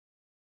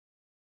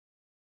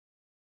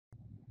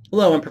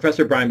Hello, I'm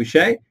Professor Brian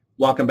Bushee.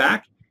 Welcome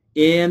back.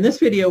 In this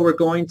video, we're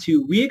going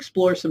to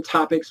re-explore some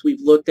topics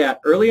we've looked at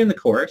earlier in the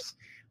course,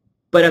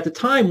 but at the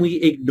time we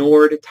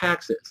ignored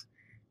taxes.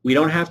 We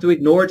don't have to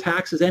ignore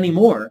taxes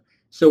anymore,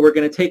 so we're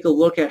going to take a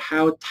look at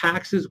how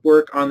taxes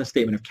work on the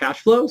statement of cash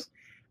flows,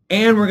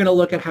 and we're going to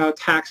look at how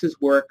taxes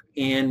work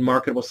in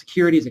marketable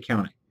securities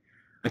accounting.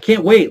 I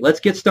can't wait. Let's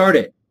get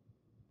started.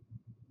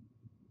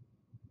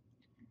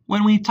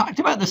 When we talked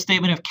about the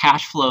statement of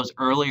cash flows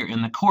earlier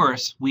in the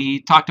course,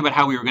 we talked about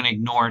how we were going to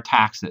ignore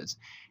taxes.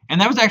 And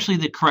that was actually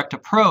the correct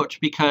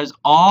approach because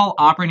all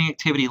operating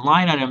activity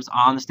line items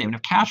on the statement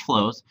of cash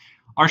flows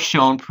are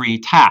shown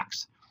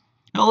pre-tax.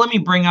 Now let me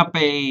bring up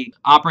a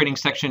operating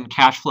section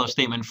cash flow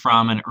statement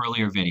from an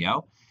earlier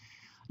video.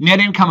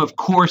 Net income, of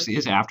course,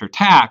 is after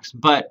tax,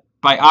 but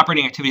by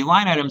operating activity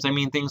line items, I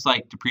mean things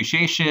like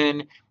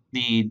depreciation,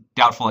 the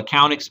doubtful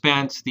account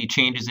expense, the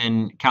changes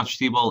in accounts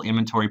receivable,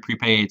 inventory,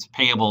 prepaids,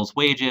 payables,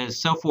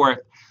 wages, so forth.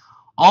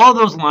 All of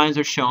those lines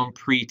are shown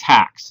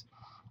pre-tax.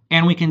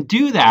 And we can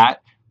do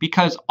that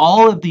because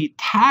all of the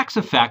tax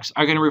effects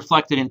are going to be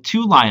reflected in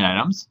two line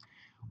items,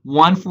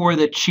 one for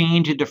the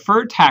change in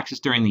deferred taxes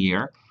during the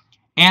year,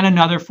 and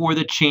another for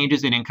the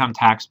changes in income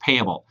tax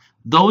payable.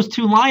 Those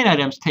two line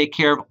items take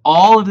care of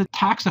all of the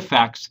tax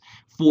effects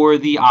for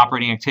the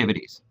operating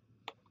activities.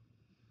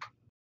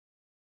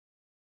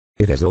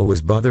 It has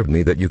always bothered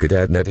me that you could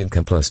add net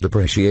income plus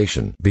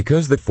depreciation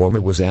because the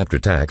former was after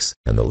tax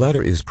and the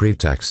latter is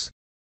pre-tax.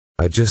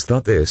 I just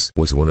thought this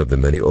was one of the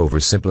many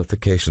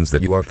oversimplifications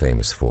that you are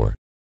famous for.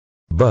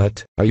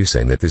 But, are you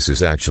saying that this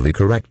is actually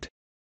correct?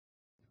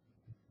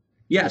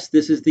 Yes,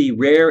 this is the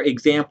rare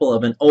example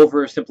of an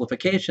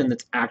oversimplification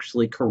that's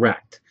actually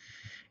correct.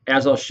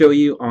 As I'll show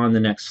you on the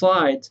next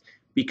slides,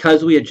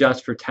 because we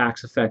adjust for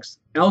tax effects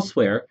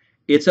elsewhere,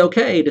 it's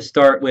okay to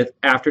start with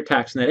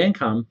after-tax net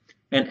income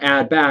and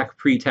add back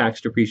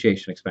pre-tax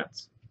depreciation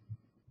expense.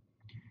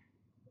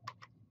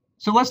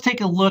 So let's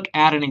take a look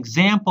at an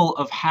example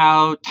of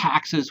how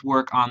taxes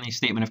work on the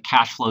statement of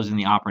cash flows in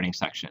the operating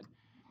section.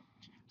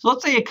 So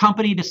let's say a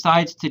company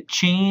decides to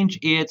change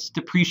its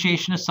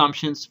depreciation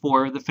assumptions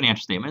for the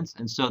financial statements,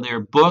 and so their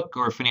book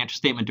or financial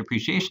statement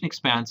depreciation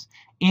expense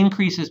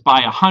increases by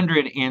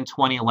 100 in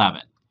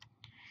 2011.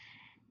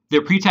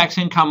 Their pre-tax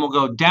income will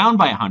go down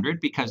by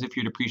 100 because if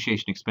your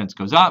depreciation expense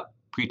goes up,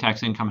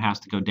 pre-tax income has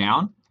to go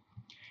down.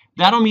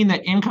 That'll mean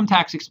that income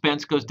tax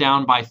expense goes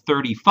down by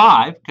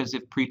 35 because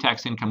if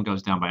pre-tax income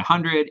goes down by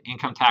 100,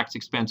 income tax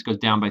expense goes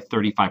down by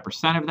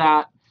 35% of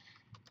that.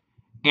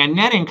 And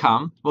net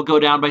income will go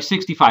down by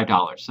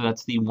 $65. So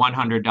that's the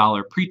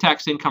 $100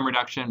 pre-tax income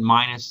reduction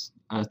minus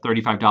a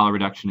 $35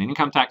 reduction in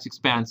income tax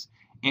expense.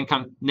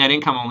 Net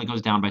income only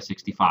goes down by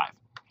 65.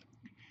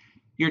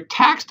 Your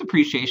tax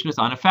depreciation is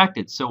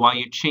unaffected. So while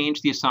you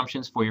change the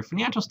assumptions for your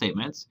financial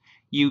statements,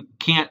 you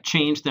can't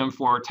change them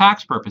for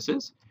tax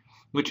purposes,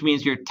 which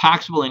means your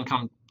taxable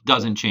income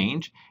doesn't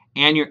change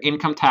and your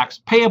income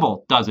tax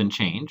payable doesn't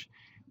change,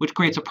 which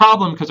creates a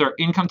problem because our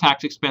income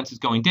tax expense is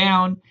going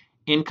down,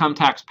 income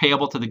tax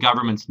payable to the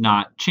government's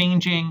not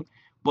changing.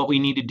 What we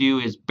need to do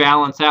is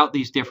balance out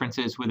these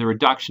differences with a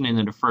reduction in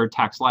the deferred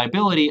tax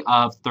liability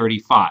of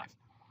 35.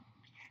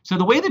 So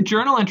the way the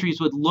journal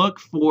entries would look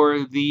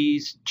for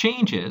these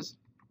changes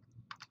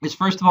is,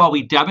 first of all,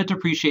 we debit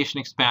depreciation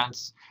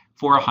expense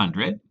for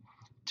 100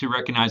 to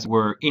recognize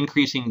we're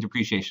increasing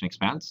depreciation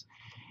expense.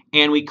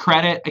 And we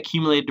credit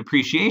accumulated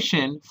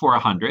depreciation for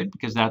 100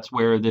 because that's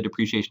where the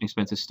depreciation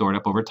expense is stored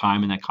up over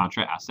time in that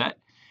contra asset.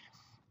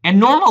 And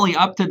normally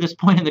up to this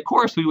point in the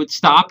course, we would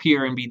stop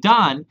here and be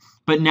done.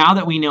 But now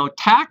that we know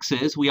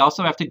taxes, we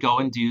also have to go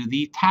and do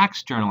the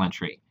tax journal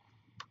entry.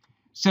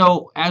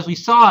 So as we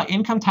saw,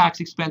 income tax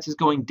expense is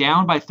going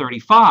down by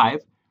 35.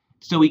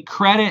 So we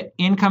credit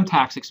income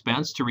tax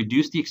expense to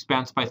reduce the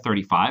expense by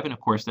 35. And of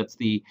course, that's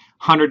the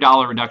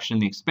 $100 reduction in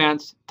the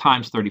expense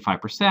times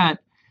 35%.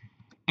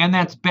 And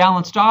that's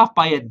balanced off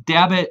by a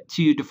debit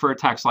to deferred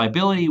tax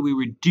liability. We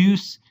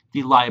reduce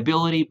the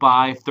liability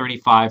by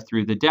 35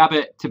 through the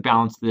debit to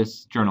balance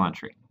this journal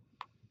entry.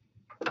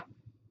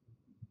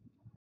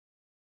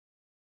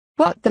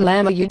 What the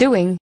lamb are you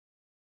doing?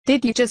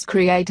 Did you just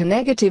create a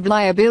negative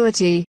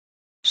liability?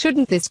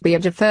 Shouldn't this be a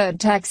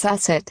deferred tax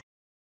asset?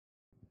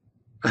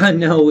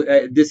 No,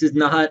 this is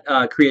not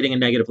creating a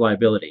negative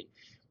liability.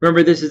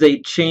 Remember, this is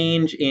a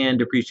change in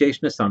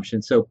depreciation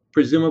assumption, so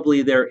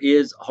presumably there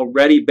is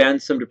already been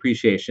some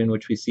depreciation,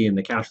 which we see in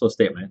the cash flow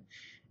statement.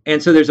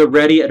 And so there's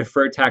already a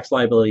deferred tax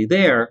liability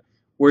there.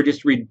 We're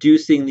just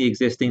reducing the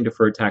existing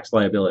deferred tax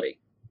liability.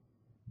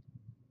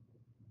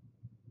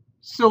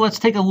 So let's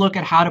take a look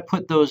at how to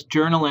put those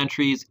journal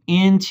entries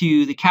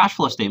into the cash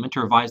flow statement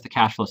to revise the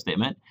cash flow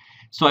statement.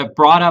 So I've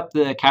brought up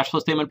the cash flow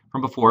statement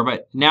from before,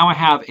 but now I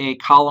have a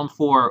column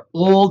for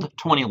old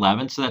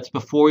 2011, so that's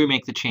before we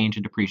make the change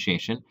in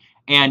depreciation,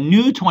 and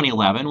new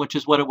 2011, which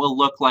is what it will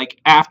look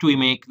like after we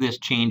make this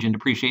change in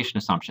depreciation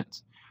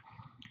assumptions.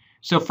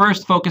 So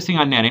first, focusing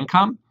on net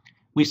income,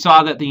 we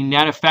saw that the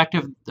net effect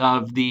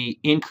of the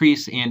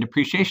increase in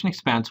depreciation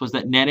expense was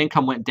that net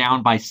income went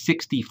down by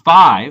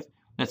 65.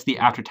 That's the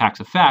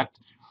after-tax effect.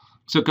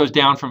 So it goes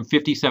down from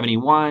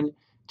 5071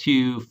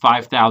 to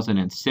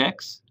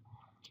 5006.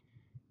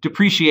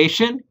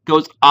 Depreciation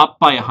goes up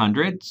by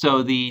 100.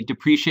 So the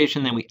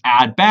depreciation then we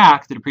add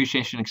back, the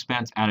depreciation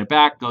expense added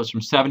back goes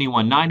from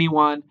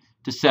 7191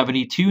 to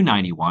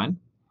 7291.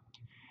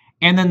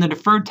 And then the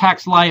deferred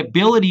tax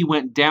liability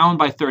went down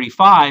by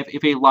 35.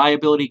 If a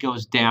liability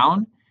goes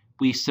down,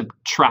 we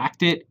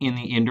subtract it in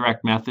the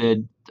indirect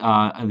method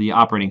of the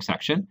operating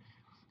section.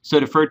 So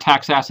deferred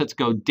tax assets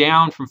go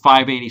down from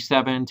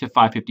 587 to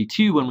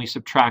 552 when we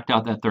subtract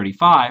out that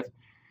 35.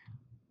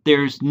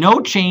 There's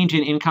no change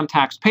in income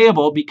tax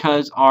payable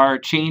because our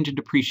change in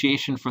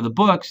depreciation for the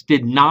books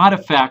did not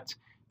affect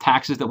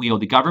taxes that we owe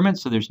the government,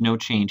 so there's no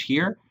change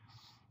here.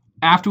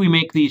 After we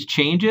make these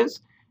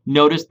changes,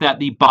 notice that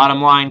the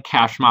bottom line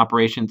cash from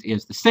operations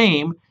is the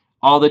same.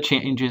 All the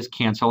changes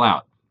cancel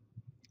out.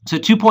 So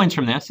 2 points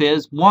from this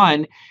is,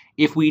 one,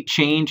 if we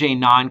change a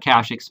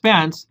non-cash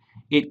expense,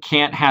 it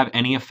can't have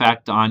any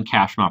effect on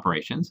cash from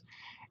operations.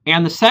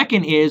 And the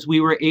second is we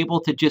were able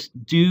to just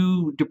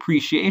do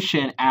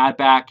depreciation add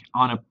back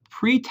on a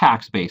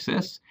pre-tax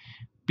basis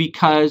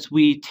because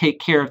we take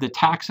care of the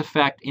tax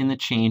effect in the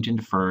change in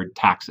deferred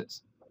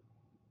taxes.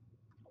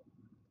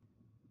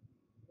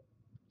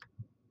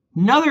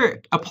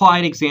 Another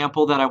applied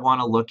example that I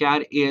want to look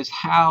at is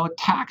how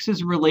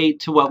taxes relate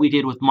to what we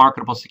did with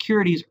marketable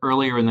securities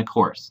earlier in the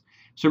course.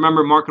 So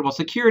remember, marketable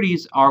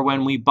securities are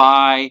when we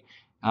buy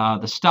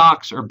the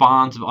stocks or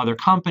bonds of other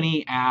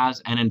company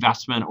as an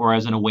investment or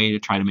as a way to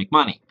try to make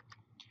money.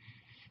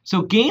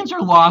 So gains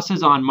or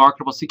losses on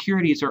marketable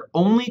securities are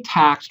only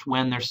taxed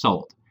when they're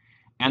sold.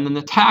 And then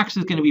the tax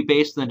is going to be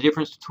based on the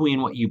difference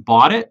between what you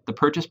bought it, the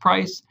purchase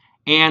price,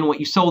 and what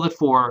you sold it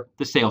for,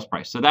 the sales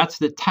price. So that's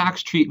the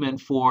tax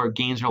treatment for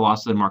gains or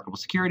losses on marketable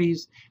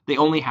securities. They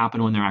only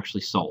happen when they're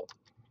actually sold.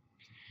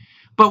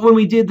 But when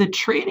we did the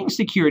trading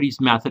securities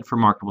method for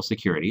marketable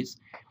securities,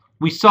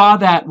 we saw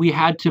that we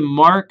had to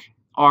mark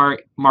our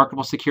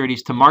marketable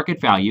securities to market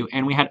value,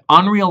 and we had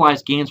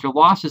unrealized gains or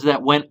losses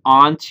that went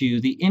onto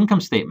the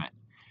income statement.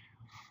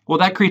 Well,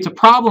 that creates a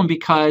problem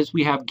because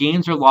we have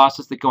gains or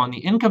losses that go on the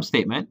income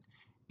statement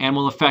and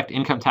will affect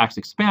income tax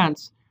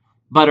expense,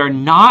 but are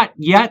not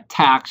yet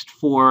taxed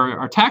for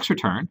our tax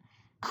return,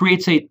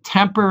 creates a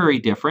temporary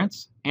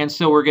difference, and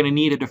so we're going to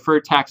need a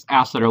deferred tax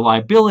asset or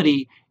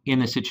liability in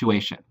this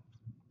situation.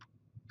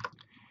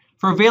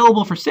 For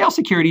available for sale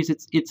securities,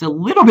 it's a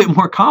little bit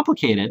more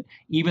complicated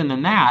even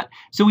than that.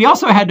 So we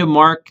also had to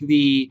mark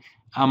the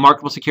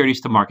marketable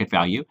securities to market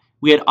value.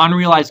 We had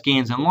unrealized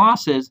gains and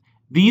losses.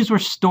 These were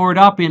stored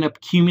up in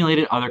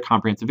accumulated other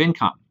comprehensive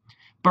income.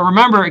 But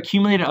remember,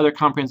 accumulated other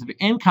comprehensive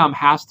income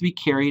has to be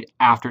carried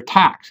after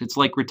tax. It's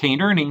like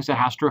retained earnings that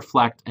has to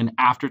reflect an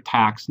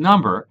after-tax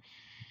number.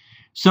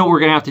 So what we're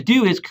going to have to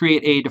do is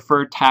create a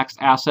deferred tax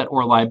asset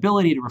or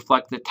liability to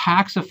reflect the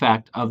tax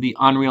effect of the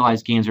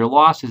unrealized gains or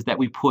losses that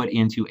we put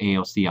into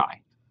AOCI.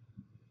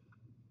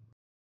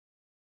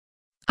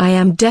 I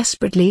am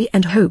desperately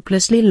and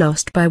hopelessly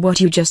lost by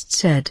what you just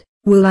said.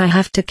 Will I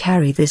have to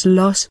carry this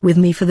loss with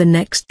me for the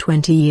next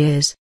 20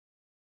 years?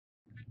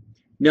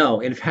 No,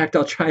 in fact,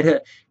 I'll try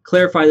to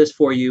clarify this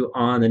for you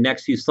on the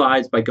next few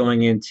slides by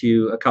going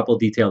into a couple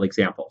detailed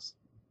examples.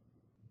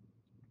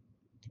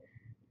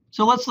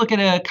 So let's look at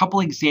a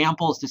couple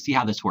examples to see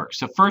how this works.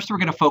 So first, we're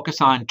going to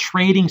focus on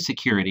trading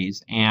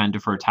securities and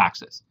deferred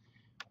taxes.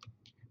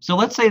 So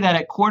let's say that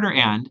at quarter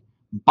end,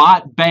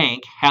 Bot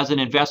Bank has an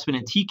investment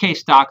in TK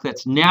stock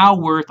that's now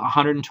worth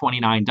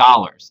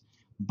 $129.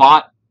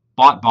 Bot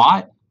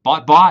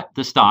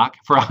the stock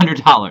for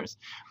 $100.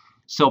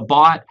 So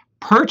Bot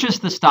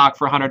purchased the stock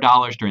for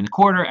 $100 during the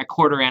quarter. At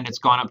quarter end, it's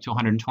gone up to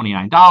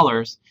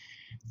 $129.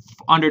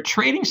 Under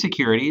trading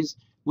securities,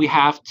 we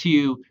have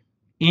to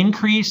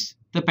increase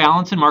the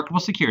balance in marketable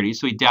securities.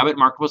 So we debit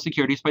marketable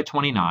securities by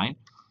 29.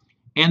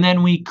 And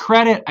then we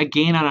credit a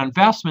gain on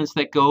investments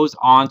that goes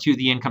onto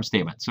the income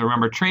statement. So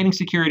remember, trading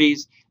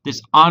securities,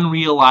 this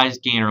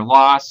unrealized gain or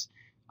loss,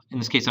 in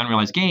this case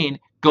unrealized gain,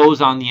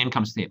 goes on the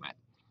income statement.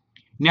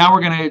 Now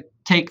we're going to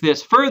take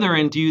this further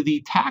and do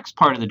the tax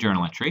part of the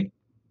journal entry.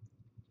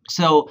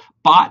 So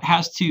Bot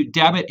has to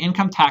debit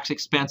income tax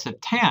expense of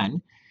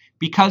 10.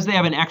 Because they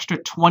have an extra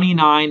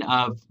 29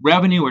 of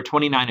revenue or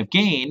 29 of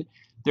gain,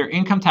 their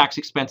income tax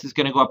expense is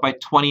going to go up by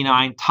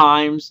 29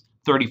 times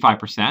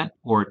 35%,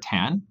 or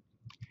 10.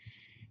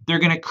 They're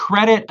going to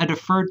credit a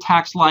deferred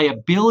tax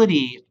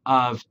liability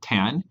of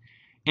 10,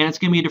 and it's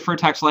going to be a deferred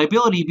tax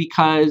liability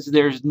because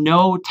there's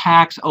no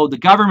tax owed the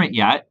government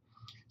yet,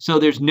 so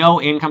there's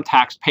no income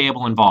tax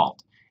payable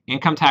involved.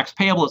 Income tax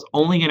payable is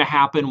only going to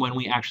happen when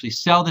we actually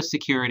sell the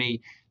security,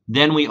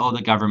 then we owe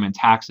the government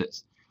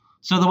taxes.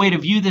 So the way to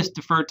view this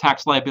deferred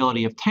tax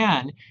liability of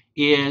 10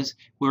 is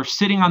we're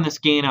sitting on this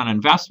gain on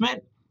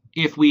investment.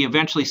 If we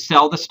eventually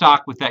sell the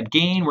stock with that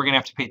gain, we're going to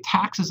have to pay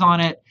taxes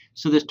on it.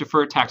 So this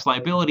deferred tax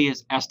liability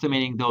is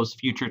estimating those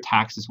future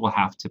taxes we'll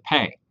have to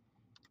pay.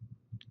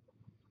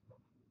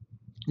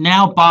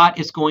 Now Bot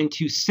is going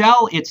to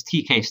sell its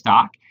TK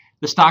stock.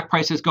 The stock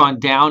price has gone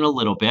down a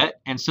little bit,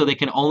 and so they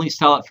can only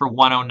sell it for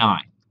 $109.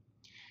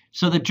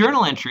 So the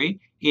journal entry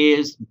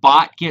is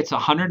bot gets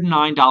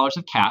 $109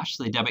 of cash,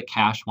 so they debit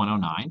cash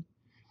 109.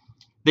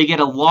 They get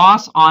a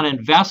loss on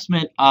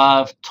investment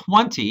of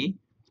 20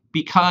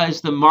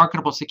 because the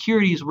marketable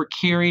securities were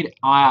carried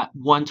at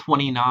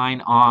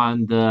 129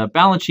 on the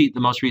balance sheet the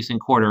most recent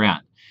quarter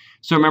end.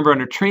 So remember,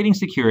 under trading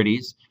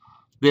securities,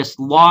 this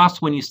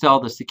loss when you sell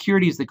the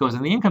securities that goes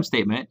in the income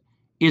statement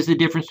is the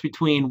difference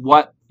between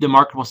what the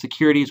marketable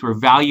securities were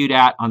valued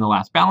at on the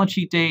last balance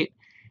sheet date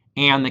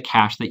and the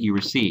cash that you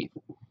receive.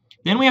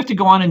 Then we have to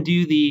go on and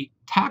do the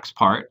tax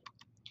part.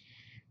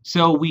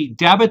 So we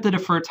debit the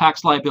deferred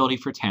tax liability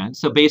for 10.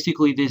 So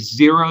basically this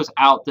zeroes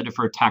out the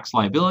deferred tax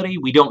liability.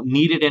 We don't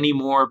need it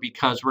anymore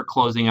because we're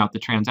closing out the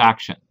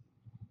transaction.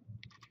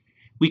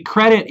 We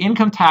credit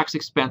income tax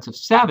expense of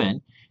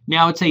 7.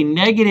 Now it's a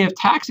negative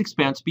tax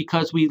expense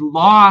because we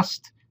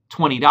lost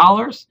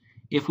 $20.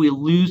 If we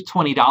lose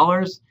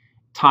 $20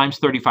 times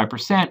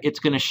 35%, it's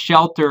going to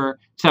shelter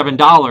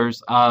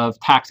 $7 of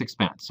tax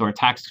expense. So our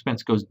tax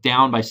expense goes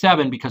down by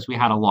 7 because we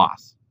had a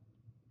loss.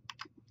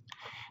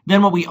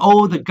 Then what we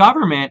owe the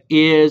government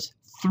is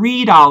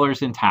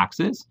 $3 in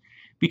taxes,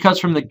 because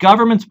from the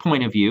government's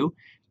point of view,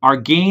 our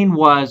gain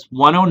was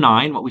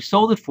 109, what we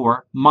sold it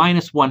for,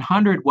 minus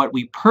 100, what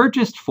we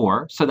purchased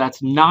for. So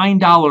that's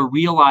 $9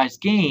 realized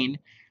gain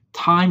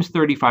times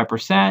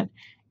 35%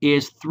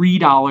 is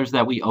 $3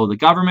 that we owe the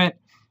government.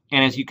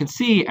 And as you can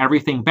see,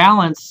 everything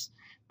balanced.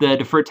 The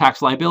deferred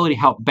tax liability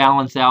helped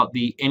balance out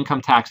the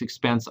income tax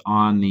expense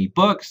on the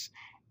books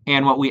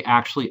and what we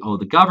actually owe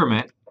the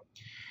government.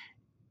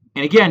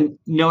 And again,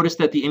 notice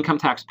that the income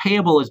tax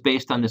payable is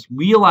based on this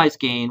realized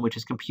gain, which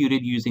is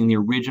computed using the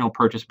original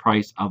purchase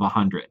price of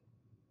 100.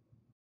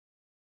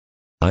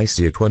 I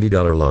see a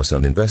 $20 loss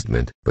on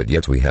investment, but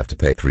yet we have to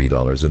pay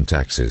 $3 in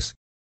taxes.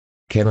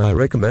 Can I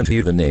recommend to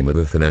you the name of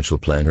a financial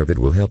planner that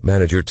will help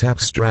manage your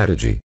tax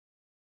strategy?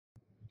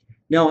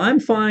 No, I'm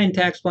fine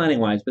tax planning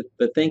wise, but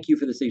thank you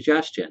for the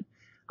suggestion.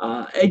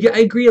 I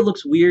agree it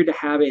looks weird to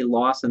have a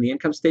loss on the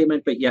income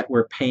statement, but yet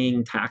we're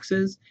paying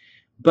taxes.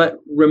 But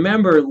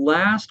remember,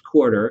 last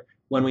quarter,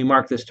 when we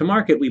marked this to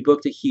market, we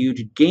booked a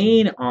huge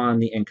gain on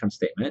the income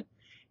statement.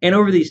 And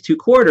over these 2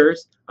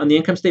 quarters, on the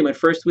income statement,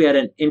 first we had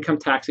an income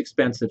tax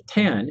expense of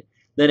 10,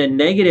 then a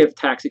negative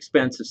tax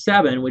expense of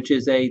 7, which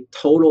is a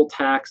total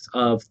tax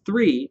of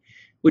 3,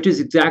 which is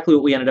exactly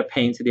what we ended up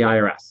paying to the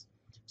IRS.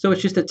 So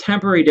it's just a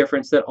temporary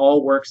difference that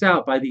all works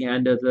out by the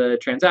end of the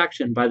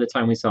transaction by the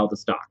time we sell the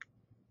stock.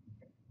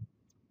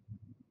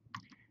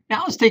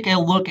 Now let's take a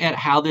look at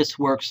how this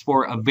works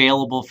for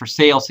available for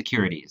sale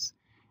securities.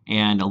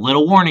 And a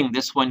little warning,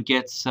 this one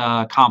gets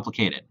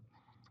complicated.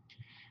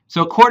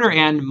 So quarter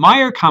end,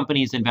 Meyer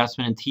Company's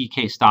investment in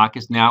TK stock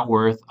is now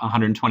worth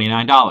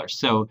 $129.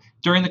 So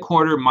during the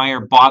quarter,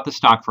 Meyer bought the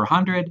stock for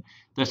 $100.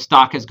 The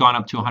stock has gone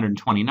up to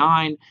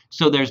 $129.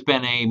 So there's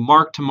been a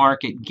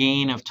mark-to-market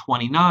gain of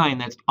 $29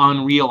 that's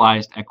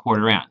unrealized at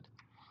quarter end.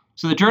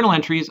 So the journal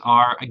entries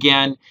are,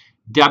 again,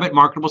 debit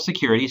marketable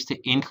securities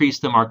to increase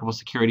the marketable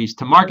securities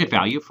to market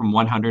value from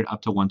 100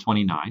 up to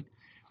 129.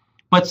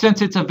 But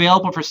since it's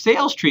available for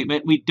sales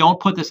treatment, we don't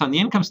put this on the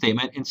income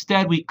statement.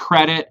 Instead, we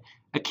credit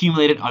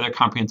accumulated other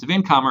comprehensive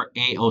income, or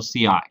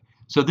AOCI.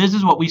 So this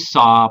is what we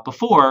saw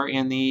before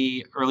in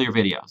the earlier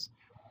videos.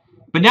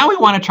 But now we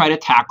want to try to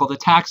tackle the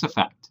tax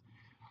effect.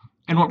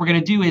 And what we're going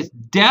to do is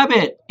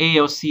debit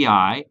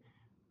AOCI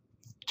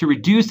to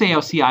reduce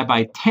AOCI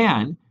by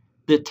 10.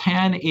 The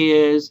 10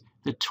 is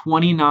the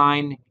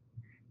 29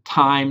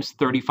 times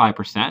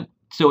 35%.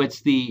 So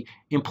it's the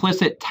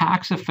implicit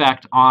tax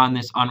effect on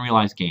this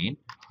unrealized gain.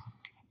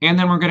 And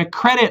then we're going to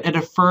credit a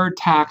deferred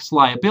tax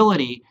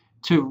liability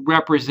to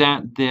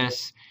represent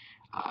this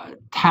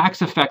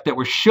tax effect that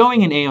we're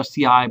showing in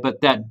AOCI, but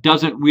that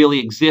doesn't really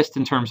exist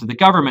in terms of the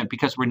government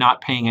because we're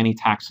not paying any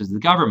taxes to the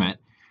government.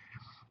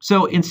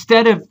 So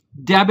instead of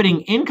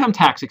debiting income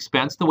tax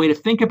expense, the way to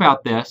think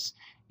about this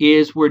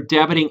is we're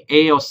debiting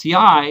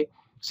AOCI,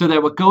 so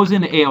that what goes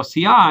into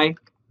AOCI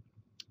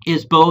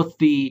is both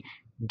the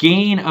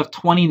gain of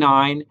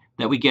 29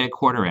 that we get at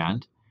quarter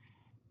end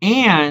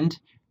and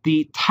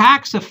the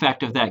tax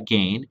effect of that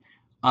gain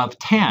of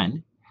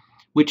 10,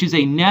 which is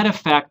a net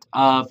effect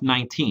of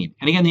 19.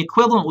 And again, the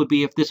equivalent would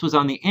be if this was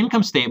on the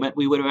income statement,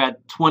 we would have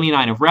had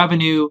 29 of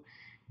revenue,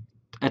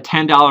 a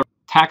 $10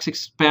 tax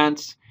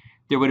expense.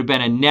 There would have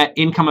been a net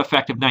income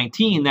effect of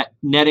 19. That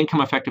net income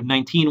effect of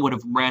 19 would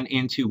have run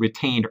into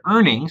retained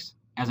earnings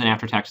as an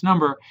after-tax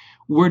number.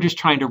 We're just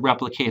trying to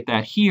replicate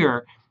that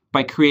here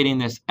by creating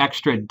this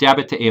extra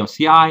debit to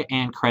AOCI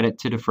and credit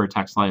to deferred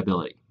tax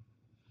liability.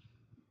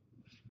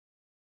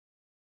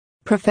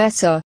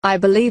 Professor, I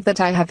believe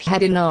that I have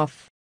had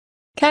enough.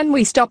 Can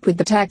we stop with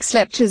the tax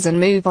lectures and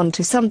move on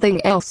to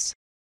something else?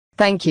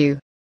 Thank you.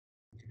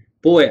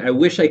 Boy, I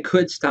wish I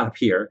could stop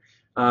here,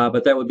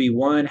 but that would be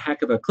one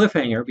heck of a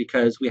cliffhanger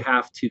because we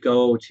have to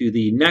go to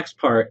the next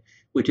part,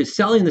 which is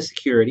selling the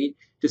security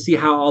to see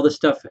how all this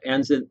stuff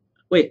ends in...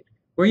 Wait,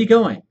 where are you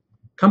going?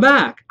 Come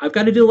back. I've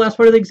got to do the last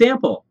part of the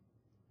example.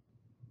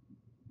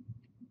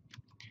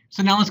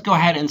 So now let's go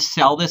ahead and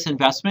sell this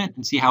investment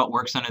and see how it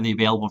works under the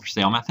available for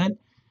sale method.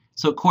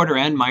 So quarter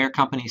end, Meyer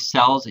Company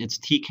sells its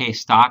TK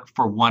stock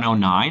for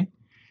 109.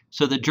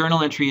 So the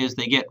journal entry is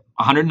they get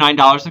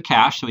 $109 of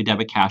cash, so we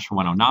debit cash for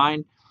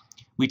 109.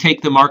 We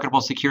take the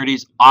marketable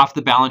securities off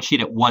the balance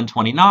sheet at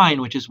 129,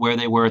 which is where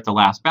they were at the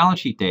last balance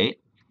sheet date.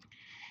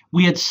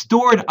 We had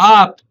stored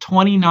up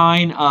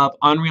 29 of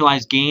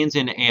unrealized gains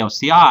in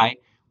AOCI.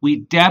 We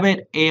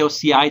debit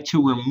AOCI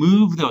to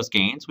remove those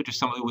gains, which is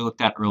something we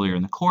looked at earlier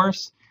in the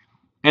course.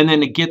 And then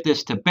to get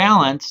this to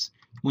balance,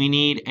 we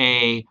need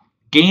a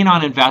gain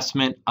on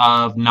investment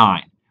of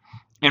 9.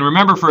 And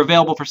remember, for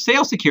available for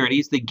sale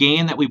securities, the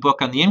gain that we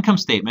book on the income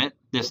statement,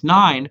 this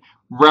 9,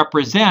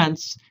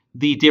 represents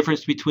the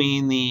difference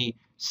between the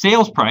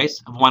sales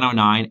price of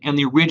 109 and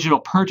the original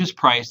purchase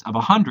price of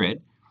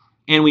 100.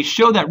 And we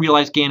show that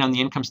realized gain on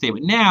the income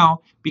statement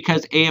now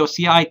because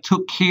AOCI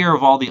took care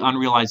of all the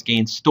unrealized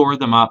gains, stored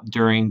them up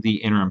during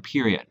the interim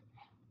period.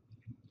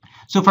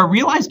 So if our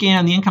realized gain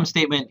on the income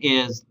statement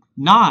is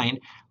 9,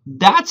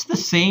 that's the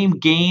same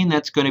gain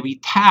that's going to be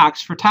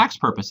taxed for tax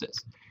purposes.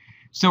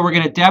 So we're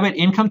going to debit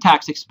income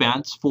tax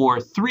expense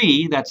for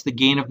 3, that's the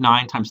gain of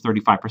 9 times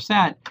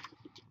 35%.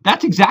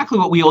 That's exactly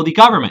what we owe the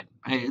government.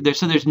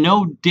 So there's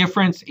no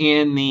difference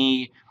in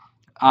the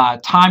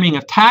timing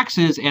of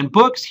taxes and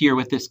books here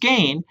with this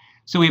gain.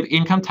 So we have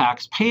income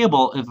tax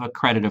payable of a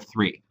credit of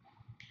 3.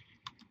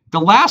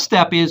 The last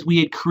step is we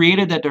had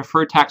created that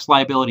deferred tax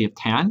liability of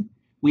 10.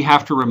 We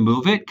have to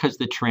remove it because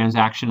the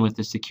transaction with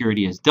the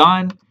security is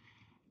done.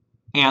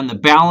 And the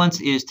balance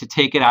is to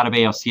take it out of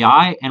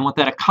AOCI. And what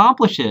that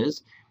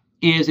accomplishes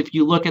is if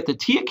you look at the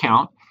T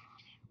account,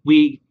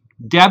 we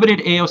debited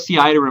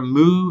AOCI to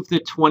remove the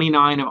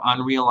 29 of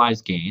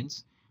unrealized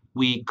gains.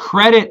 We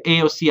credit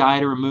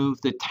AOCI to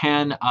remove the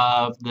 10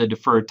 of the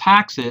deferred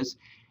taxes.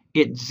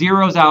 It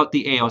zeroes out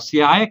the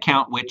AOCI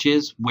account, which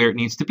is where it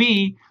needs to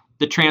be.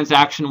 The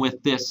transaction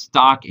with this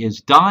stock is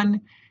done.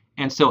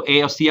 And so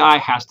AOCI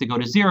has to go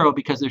to 0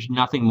 because there's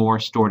nothing more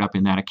stored up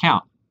in that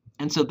account.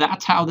 And so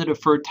that's how the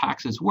deferred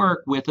taxes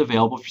work with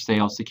available for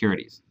sale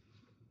securities.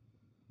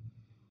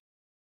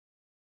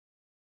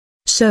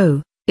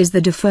 So, is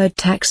the deferred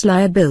tax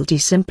liability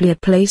simply a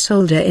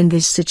placeholder in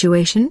this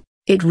situation?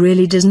 It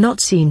really does not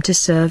seem to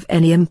serve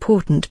any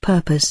important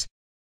purpose.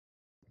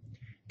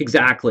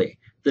 Exactly.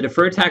 The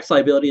deferred tax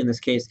liability in this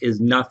case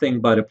is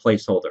nothing but a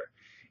placeholder.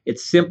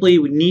 It's simply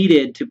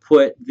needed to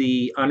put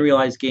the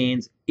unrealized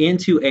gains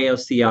into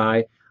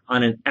AOCI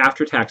on an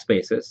after-tax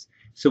basis.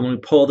 So when we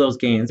pull those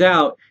gains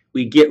out,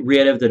 we get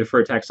rid of the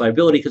deferred tax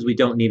liability because we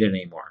don't need it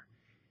anymore.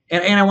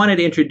 And I wanted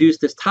to introduce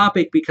this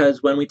topic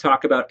because when we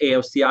talk about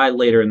AOCI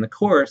later in the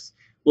course,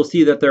 we'll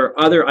see that there are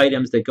other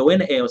items that go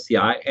into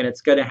AOCI, and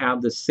it's going to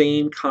have the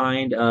same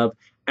kind of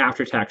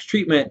after-tax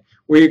treatment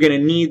where you're going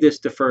to need this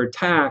deferred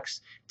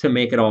tax to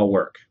make it all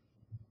work.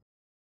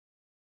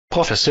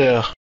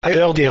 Professor, I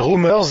heard the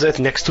rumors that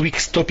next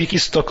week's topic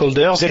is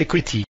stockholders'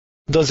 equity.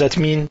 Does that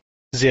mean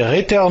the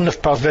return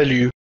of par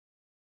value?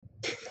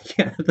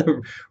 Yeah,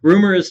 the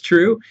rumor is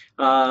true.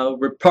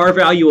 Par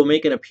value will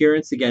make an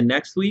appearance again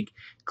next week.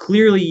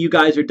 Clearly, you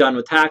guys are done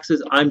with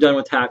taxes. I'm done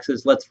with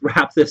taxes. Let's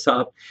wrap this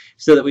up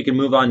so that we can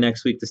move on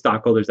next week to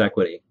stockholders'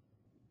 equity.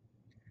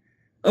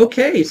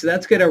 Okay, so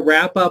that's going to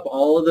wrap up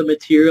all of the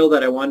material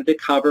that I wanted to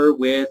cover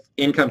with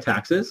income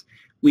taxes.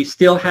 We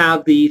still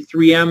have the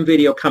 3M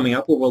video coming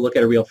up where we'll look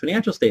at a real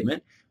financial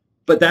statement,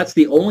 but that's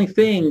the only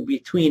thing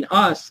between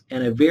us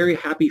and a very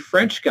happy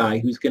French guy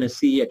who's going to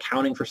see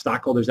accounting for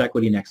stockholders'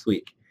 equity next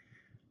week.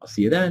 I'll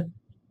see you then.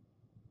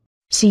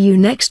 See you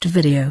next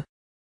video.